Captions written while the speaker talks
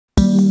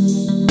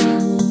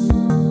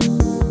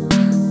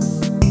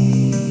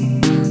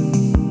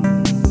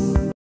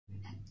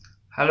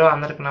Hello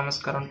అందరికి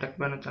నమస్కారం. Tech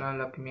Ben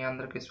ఛానల్లోకి మీ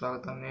అందరికీ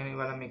స్వాగతం. నేను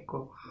ఇవాళ మీకు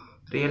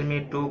Realme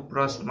 2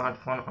 pro smart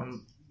phone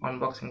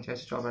unboxing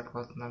చేసి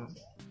చూపెట్టబోతున్నాను.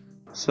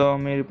 సో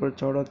మీరు ఇప్పుడు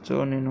చూడొచ్చు,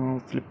 నేను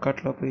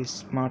ఫ్లిప్కార్ట్లోకి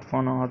స్మార్ట్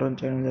ఫోన్ ఆర్డర్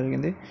చేయడం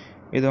జరిగింది.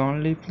 ఇది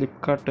only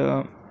Flipkart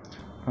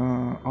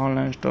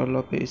online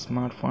స్టోర్లోకి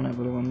smart phone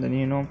available ఉంది.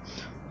 నేను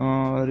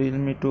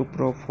Realme 2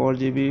 pro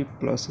 4GB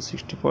plus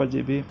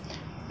 64GB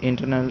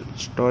internal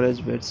storage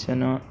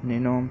version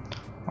నేను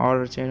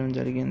ఆర్డర్ చేయడం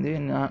జరిగింది.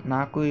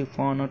 నాకు ఈ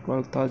ఫోన్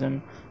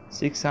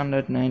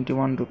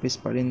 12,691 రూపీస్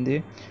పడింది.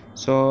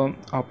 సో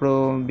అప్పుడు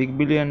బిగ్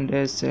బిలియన్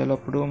డేస్ సేల్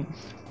అప్పుడు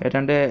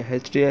ఏంటంటే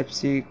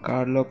హెచ్డిఎఫ్సి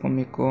కార్డులోకి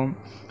మీకు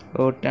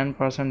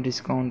 10%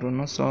 డిస్కౌంట్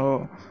ఉన్న. సో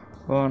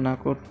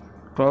నాకు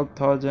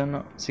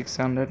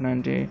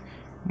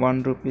 12,691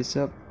 రూపీస్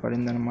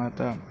పడింది అనమాట.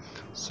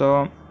 సో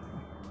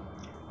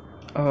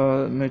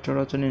మీరు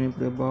చూడవచ్చు, నేను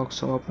ఇప్పుడు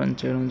బాక్స్ ఓపెన్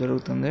చేయడం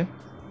జరుగుతుంది.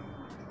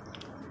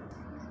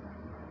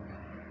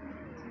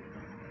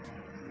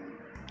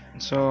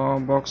 సో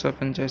బాక్స్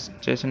ఓపెన్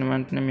చేసిన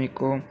వెంటనే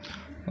మీకు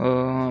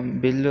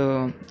బిల్లు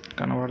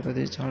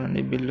కనబడుతుంది.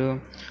 చూడండి,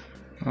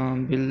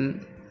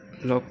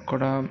 బిల్లో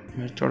కూడా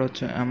మీరు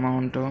చూడవచ్చు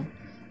అమౌంట్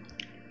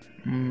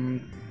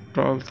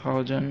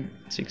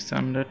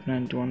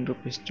 12,691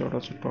 రూపీస్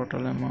చూడవచ్చు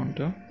టోటల్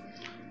అమౌంట్.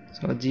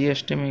 సో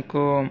జిఎస్టీ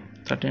మీకు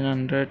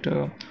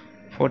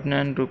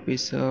 1,349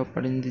 రూపీస్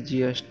పడింది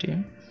జిఎస్టీ.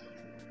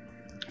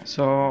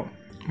 సో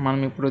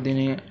మనం ఇప్పుడు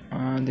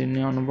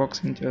దీన్ని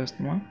అన్బాక్సింగ్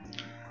చేస్తున్నాం.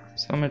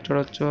 సో మీరు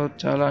చూడవచ్చు,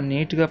 చాలా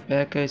నీట్గా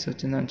ప్యాకేజ్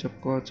వచ్చిందని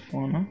చెప్పుకోవచ్చు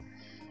ఫోను.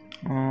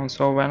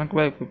 సో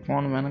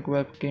ఫోన్ వెనక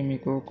వైపుకి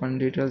మీకు కొన్ని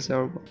డీటెయిల్స్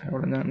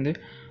ఇవ్వడం జరిగింది.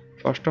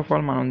 ఫస్ట్ ఆఫ్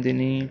ఆల్ మనం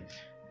దీన్ని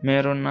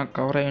మేరున్న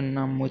కవర్ అయిన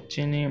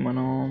ముచ్చిని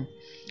మనం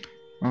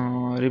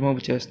రిమూవ్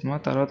చేస్తున్నాం.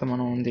 తర్వాత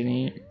మనం దీని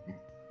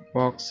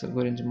బాక్స్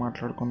గురించి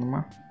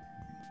మాట్లాడుకుందామా.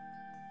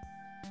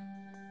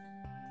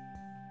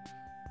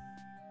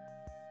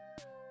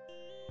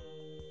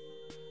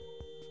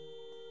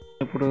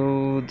 ఇప్పుడు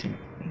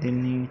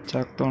దీన్ని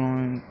చాక్తో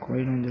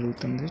కోయడం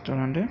జరుగుతుంది.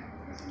 చూడండి,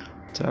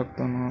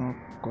 చాక్తో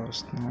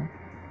కోస్తున్నాం.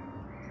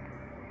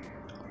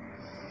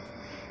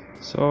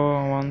 సో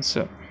వన్స్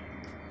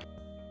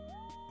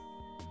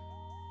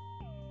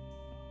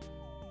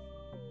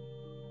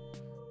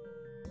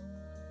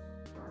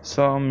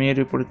మీరు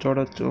ఇప్పుడు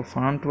చూడొచ్చు,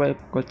 ఫ్రంట్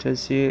వైపుకి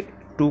వచ్చేసి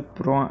 2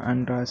 Pro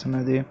అని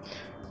రాసినది.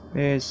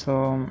 సో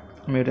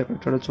మీరు ఇక్కడ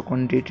చూడొచ్చు,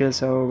 కొన్ని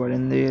డీటెయిల్స్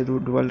ఇవ్వబడింది.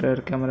 డ్యువల్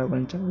రేర్ కెమెరా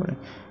గురించి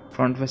ఇవ్వబడింది,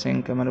 ఫ్రంట్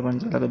ఫేసింగ్ కెమెరా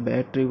గురించి, అలాగే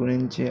బ్యాటరీ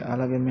గురించి,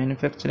 అలాగే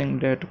మ్యానుఫ్యాక్చరింగ్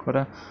డేట్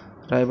కూడా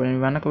రాయబడింది.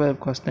 వెనక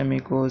వైపుకి వస్తే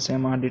మీకు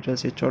సేమ్ ఆ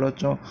డీటెయిల్స్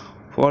చూడవచ్చు.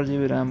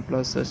 4GB RAM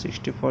plus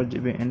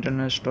 64GB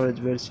internal storage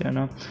version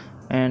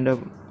and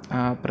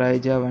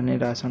praise అవన్నీ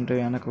రాసి ఉంటాయి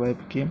వెనక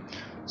వైపుకి.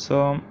 సో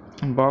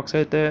బాక్స్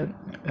అయితే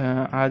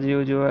యాజ్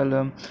యూజువల్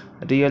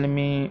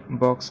రియల్మీ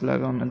బాక్స్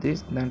లాగా ఉన్నది.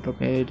 దాంట్లో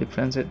ఏ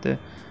డిఫరెన్స్ అయితే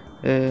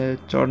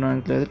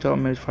చూడడానికి లేదు.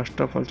 మీరు ఫస్ట్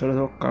ఆఫ్ ఆల్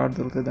చూడవచ్చు, ఒక కార్డ్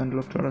దొరుకుతుంది.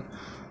 దాంట్లో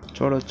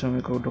చూడవచ్చు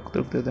మీకు ఒక డొక్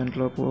దొరుకుతుంది.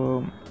 దాంట్లో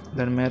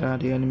దాని మీద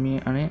రియల్మీ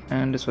అని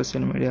అండ్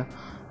సోషల్ మీడియా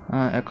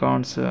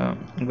అకౌంట్స్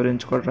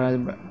గురించి కూడా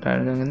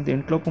రాయడం జరిగింది.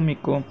 దీంట్లో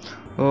మీకు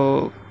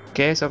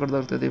కేస్ ఒకటి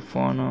దొరుకుతుంది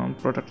ఫోన్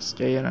ప్రొటెక్ట్స్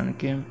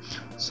చేయడానికి.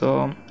 సో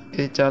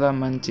ఇది చాలా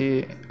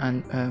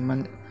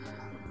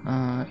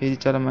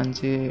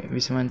మంచి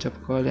విషయం అని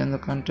చెప్పుకోవాలి.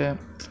 ఎందుకంటే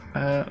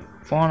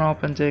ఫోన్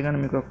ఓపెన్ చేయగానే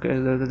మీకు ఒక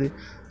కేస్ దొరుకుతుంది.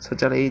 సో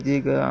చాలా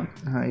ఈజీగా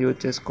యూజ్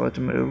చేసుకోవచ్చు.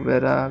 మీరు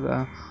వేరేగా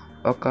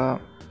ఒక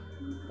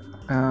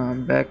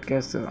బ్యాక్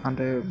కేస్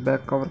అంటే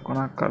బ్యాక్ కవర్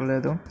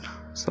కొనక్కర్లేదు.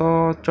 సో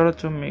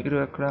చూడొచ్చు, మీరు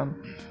ఇక్కడ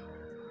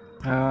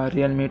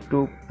రియల్మీ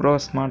 2 ప్రో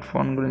స్మార్ట్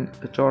ఫోన్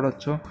గురించి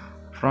చూడొచ్చు.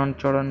 ఫ్రంట్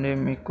చూడండి,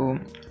 మీకు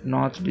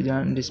నాచ్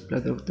డిజైన్ డిస్ప్లే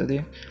దొరుకుతుంది.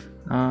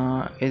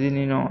 ఇది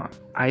నేను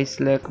ice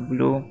lake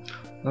blue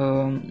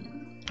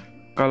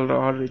colour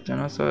order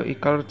ఇచ్చాను. సో ఈ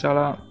కలర్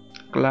చాలా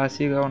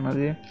క్లాసీగా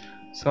ఉన్నది.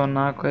 సో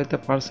నాకైతే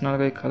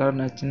పర్సనల్గా ఈ కలర్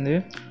నచ్చింది.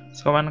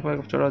 సో వెనక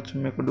వైపు చూడవచ్చు,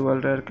 మీకు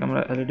dual rear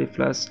camera, LED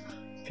flash,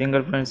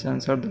 finger print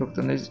censor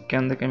దొరుకుతుంది.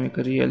 కిందకి మీకు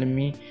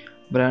రియల్మీ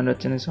బ్రాండ్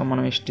వచ్చింది. సో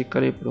మనం ఈ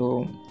స్టిక్కర్ ఇప్పుడు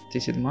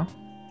తీసిద్దామా.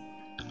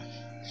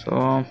 సో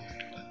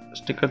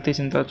స్టిక్కర్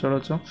తీసిన తర్వాత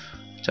చూడవచ్చు,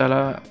 చాలా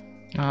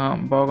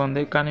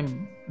బాగుంది. కానీ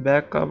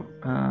బ్యాక్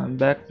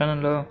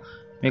ప్యానెల్లో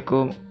మీకు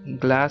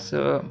గ్లాస్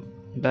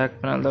బ్యాక్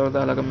ప్యానెల్ దొరకదు,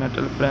 అలాగే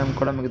మెటల్ ఫ్రేమ్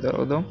కూడా మీకు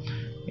దొరకదు.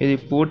 ఇది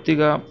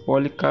పూర్తిగా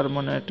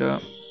పాలికార్బోనేట్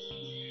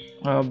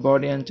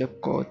బాడీ అని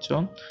చెప్పుకోవచ్చు.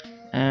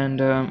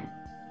 అండ్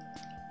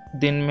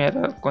దీని మీద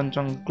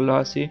కొంచెం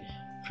గ్లాసీ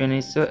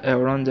ఫినిష్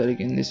ఇవ్వడం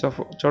జరిగింది. సో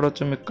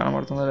చూడవచ్చు, మీకు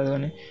కనబడుతుందో లేదో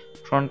అని.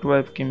 ఫ్రంట్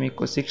వైపుకి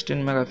మీకు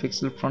 16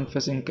 మెగాపిక్సెల్ ఫ్రంట్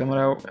ఫేసింగ్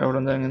కెమెరా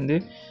ఇవ్వడం జరిగింది.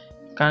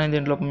 కానీ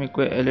దీంట్లో మీకు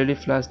ఎల్ఈడి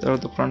ఫ్లాష్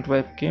దొరుకుతుంది ఫ్రంట్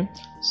వైపుకి.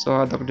 సో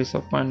అదొక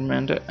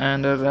disappointment.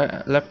 And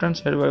left hand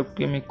side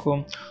వైపుకి మీకు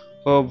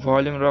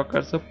volume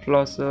rockers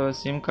plus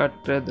SIM card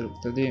tray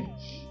దొరుకుతుంది.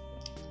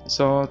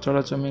 సో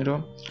చూడవచ్చు మీరు.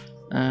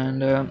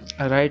 అండ్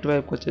రైట్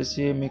వైపుకి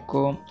వచ్చేసి మీకు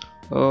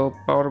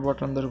పవర్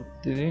బటన్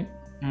దొరుకుతుంది.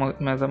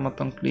 మీద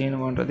మొత్తం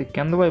క్లీన్గా ఉంటుంది.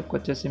 కింద వైపుకి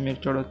వచ్చేసి మీరు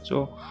చూడవచ్చు,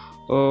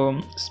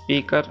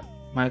 speaker,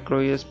 micro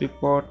USB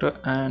port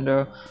and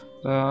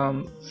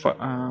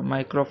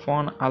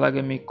microphone,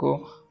 అలాగే మీకు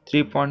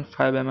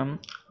 3.5mm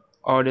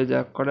ఆడియో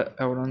జాక్ కూడా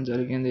ఇవ్వడం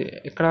జరిగింది.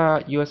 ఇక్కడ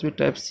యూఎస్బి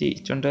టైప్ సి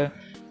ఇచ్చుంటే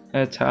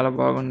చాలా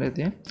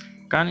బాగుండేది.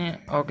 కానీ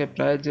ఓకే,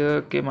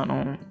 ప్రైజ్కి మనం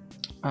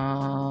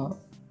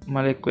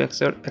మళ్ళీ ఎక్కువ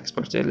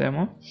ఎక్స్పెక్ట్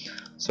చేయలేము.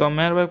 సో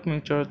మేర వైపు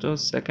మీకు చూడవచ్చు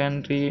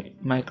సెకండరీ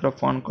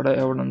మైక్రోఫోన్ కూడా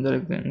ఇవ్వడం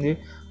జరిగింది.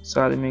 సో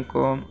అది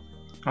మీకు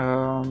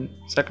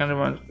సెకండరీ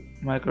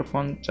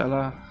మైక్రోఫోన్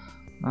చాలా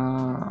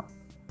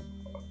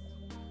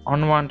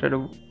అన్వాంటెడ్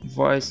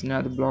వాయిస్ని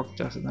అది బ్లాక్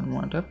చేస్తుంది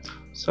అనమాట.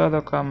 సో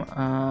అదొక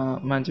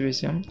మంచి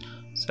విషయం.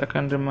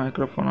 సెకండరీ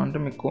మైక్రోఫోన్ అంటే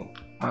మీకు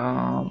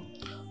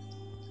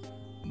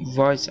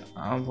వాయిస్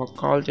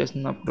కాల్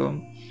చేసినప్పుడు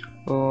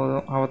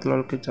అవతల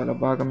వాళ్ళకి చాలా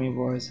బాగా మీ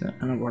వాయిస్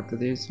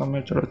వినబడుతుంది. సో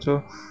మీరు చూడవచ్చు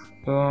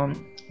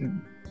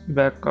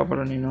బ్యాక్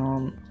కవర్ నేను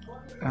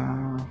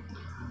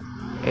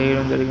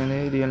వేయడం జరిగింది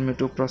Realme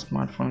 2 Pro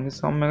స్మార్ట్ ఫోన్కి.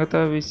 సో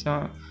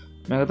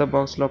మిగతా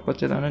బాక్స్లోకి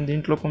వచ్చేదాన్ని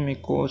దీంట్లో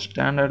మీకు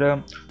స్టాండర్డ్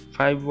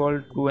 5V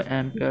 2A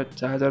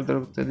ఛార్జర్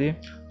దొరుకుతుంది.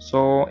 సో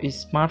ఈ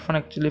smart phone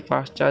actually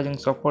fast charging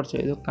support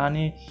చేయదు,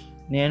 కానీ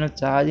నేను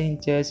ఛార్జింగ్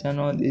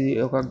చేశాను. ఇది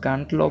ఒక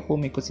గంటలోపు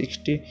మీకు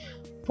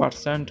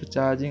 60%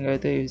 ఛార్జింగ్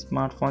అయితే ఈ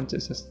స్మార్ట్ ఫోన్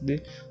చేసేస్తుంది.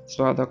 సో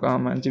అదొక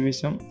మంచి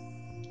విషయం.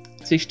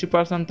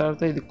 60%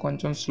 తర్వాత ఇది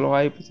కొంచెం స్లో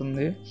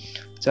అయిపోతుంది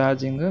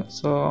ఛార్జింగ్.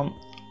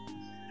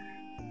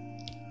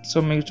 సో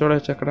మీకు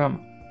చూడవచ్చు అక్కడ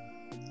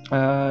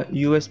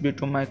USB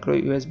to micro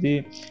USB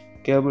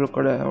cable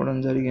కూడా ఇవ్వడం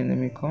జరిగింది.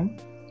 మీకు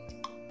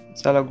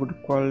చాలా గుడ్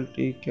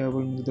క్వాలిటీ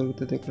కేబుల్ మీకు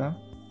దొరుకుతుంది ఇక్కడ.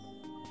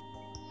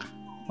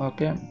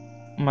 ఓకే,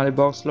 మళ్ళీ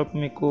బాక్స్లో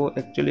మీకు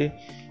యాక్చువల్లీ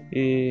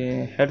ఈ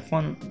హెడ్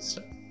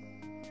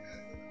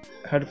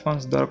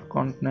ఫోన్స్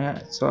దొరకకుంటున్నాయి.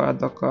 సో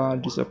అదొక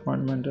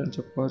డిసప్పాయింట్మెంట్ అని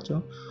చెప్పవచ్చు.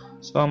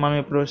 సో మనం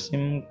ఇప్పుడు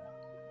SIM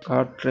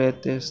card tray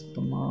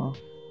తీస్తామా?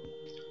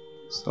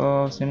 So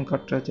SIM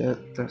card tray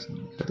చేస్తాం.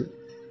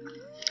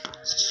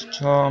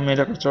 సో మీరు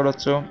అక్కడ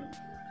చూడవచ్చు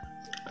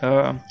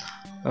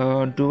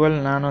dual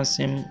nano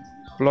SIM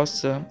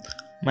plus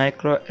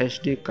micro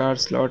SD card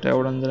slot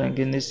ఇవ్వడం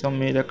జరిగింది. సో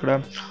మీరు అక్కడ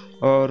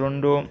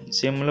 2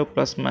 సిమ్లు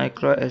plus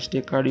micro SD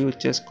card use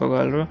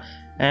చేసుకోగలరు.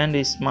 అండ్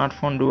ఈ స్మార్ట్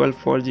ఫోన్ డ్యూయల్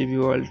 4GB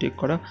వాలిటీ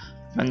కూడా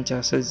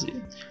పనిచేస్తుంది.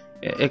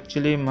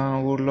 యాక్చువల్లీ మా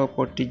ఊర్లో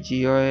పొట్టి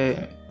జియో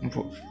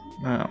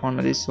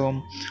ఉన్నది. సో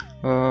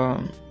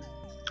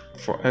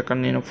ఇక్కడ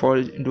నేను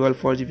డ్యూయల్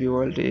 4GB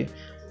వాలిటీ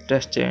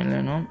టెస్ట్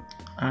చేయలేను.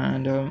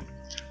 అండ్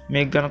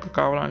మీకు కనుక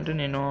కావాలంటే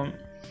నేను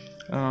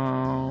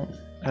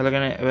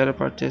ఎలాగైనా వేరే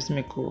పార్ట్ చేసి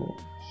మీకు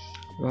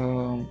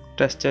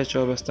టెస్ట్ చేసి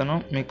చూపిస్తాను.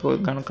 మీకు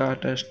కనుక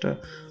టెస్ట్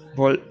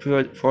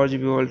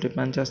 4GB వాలిటీ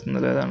పనిచేస్తుందో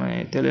లేదా అని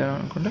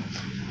తెలియాలనుకుంటే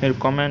మీరు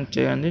కామెంట్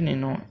చేయండి,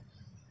 నేను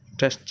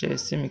టెస్ట్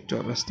చేసి మీకు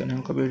చూపిస్తాను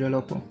ఇంకో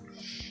వీడియోలోపు.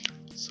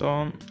 సో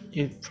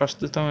ఈ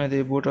ప్రస్తుతం ఇది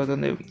బూట్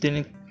అవుతుంది.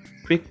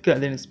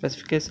 దీని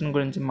స్పెసిఫికేషన్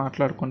గురించి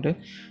మాట్లాడుకుంటే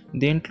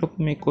దీంట్లో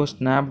మీకు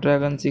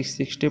స్నాప్డ్రాగన్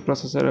 660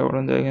 ప్రాసెసర్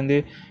ఇవ్వడం జరిగింది.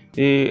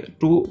 ఈ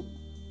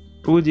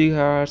 2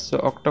 GHz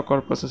octa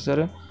core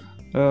processor.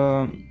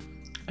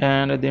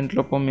 And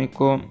దీంట్లో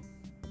మీకు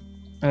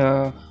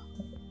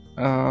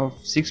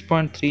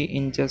 6.3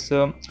 inches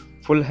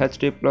full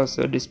HD plus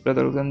display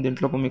దొరుకుతుంది.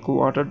 దీంట్లో మీకు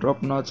వాటర్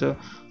డ్రాప్ నాచ్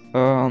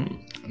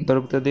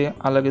దొరుకుతుంది.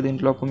 అలాగే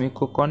దీంట్లో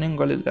మీకు కార్నింగ్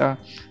గొరిల్లా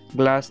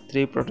గ్లాస్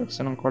 3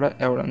 ప్రొటెక్షన్ కూడా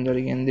ఇవ్వడం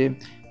జరిగింది.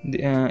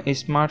 ఈ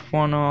స్మార్ట్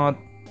ఫోన్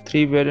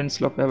 3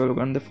 వేరియంట్స్లో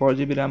అవైలబుల్ ఉంది.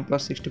 4GB RAM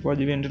plus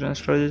 64GB internal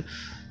storage,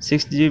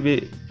 6GB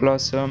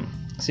plus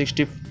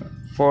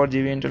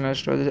 64GB internal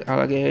storage,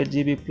 అలాగే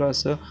 8GB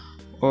plus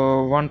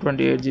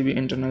 128GB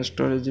internal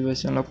storage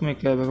వెర్షన్లో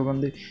మీకు అవైలబుల్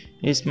ఉంది.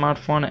 ఈ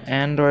smart phone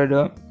Android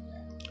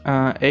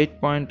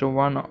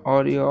 8.1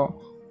 Oreo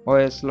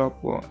OS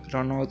లోపు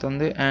రన్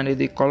అవుతుంది. అండ్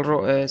ఇది Color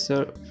OS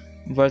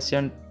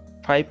వర్షన్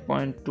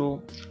 5.2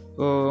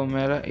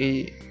 మేర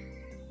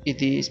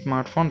ఇది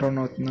స్మార్ట్ ఫోన్ రన్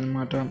అవుతుంది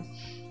అనమాట.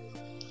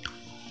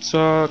 సో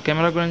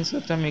కెమెరా గురించి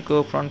వస్తే మీకు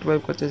ఫ్రంట్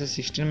వైపు వచ్చేసి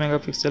 16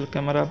 మెగాపిక్సెల్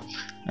కెమెరా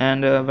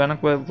అండ్ వెనక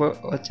వైపు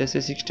వచ్చేసి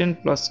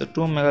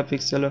 16+2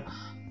 మెగాపిక్సెల్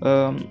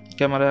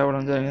కెమెరా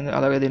ఇవ్వడం జరిగింది.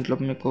 అలాగే దీంట్లో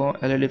మీకు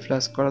LED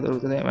ఫ్లాష్ కూడా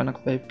దొరుకుతుంది వెనక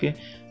వైపుకి.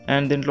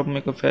 అండ్ దీంట్లో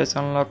మీకు face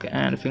unlock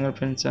and finger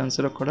print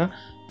sensor కూడా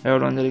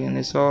ఇవ్వడం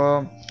జరిగింది. సో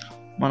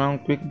మనం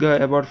క్విక్గా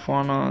అబౌట్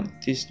ఫోన్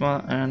తీస్తాం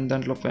అండ్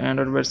దాంట్లో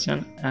ఆండ్రాయిడ్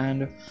వెర్షన్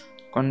అండ్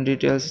కొన్ని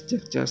డీటెయిల్స్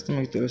చెక్ చేస్తే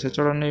మీకు తెలుసు.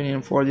 చూడండి,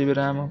 నేను 4GB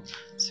RAM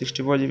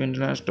 64GB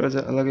internal storage,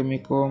 అలాగే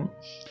మీకు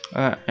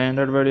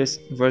ఆండ్రాయిడ్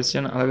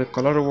వెర్షన్ అలాగే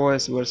కలర్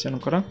OS వెర్షన్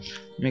కూడా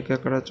మీకు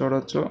ఇక్కడ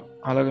చూడవచ్చు.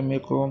 అలాగే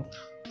మీకు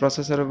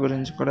ప్రాసెసర్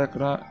గురించి కూడా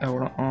ఇక్కడ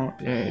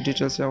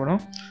డీటెయిల్స్ ఇవ్వడం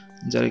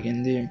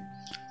జరిగింది.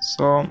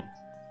 సో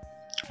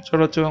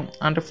చూడవచ్చు,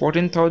 అంటే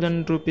 14,000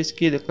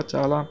 రూపీస్కి ఇది ఒక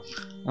చాలా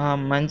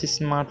మంచి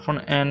స్మార్ట్ ఫోన్.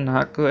 అండ్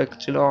నాకు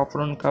యాక్చువల్లీ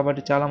ఆఫర్ ఉంది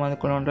కాబట్టి చాలామంది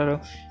కూడా ఉంటారు.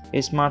 ఈ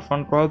స్మార్ట్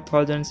ఫోన్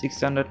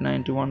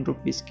 12,691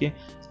 రూపీస్కి,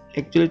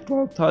 యాక్చువల్లీ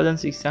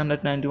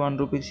 12,691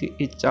 రూపీస్కి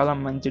ఇది చాలా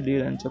మంచి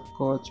డీల్ అని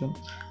చెప్పుకోవచ్చు.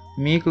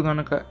 మీకు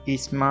కనుక ఈ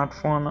స్మార్ట్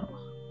ఫోన్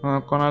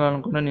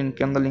కొనాలనుకుంటే నేను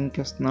కింద లింక్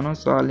ఇస్తున్నాను.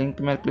 సో ఆ లింక్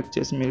మీద క్లిక్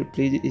చేసి మీరు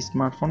ప్లీజ్ ఈ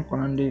స్మార్ట్ ఫోన్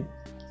కొనండి.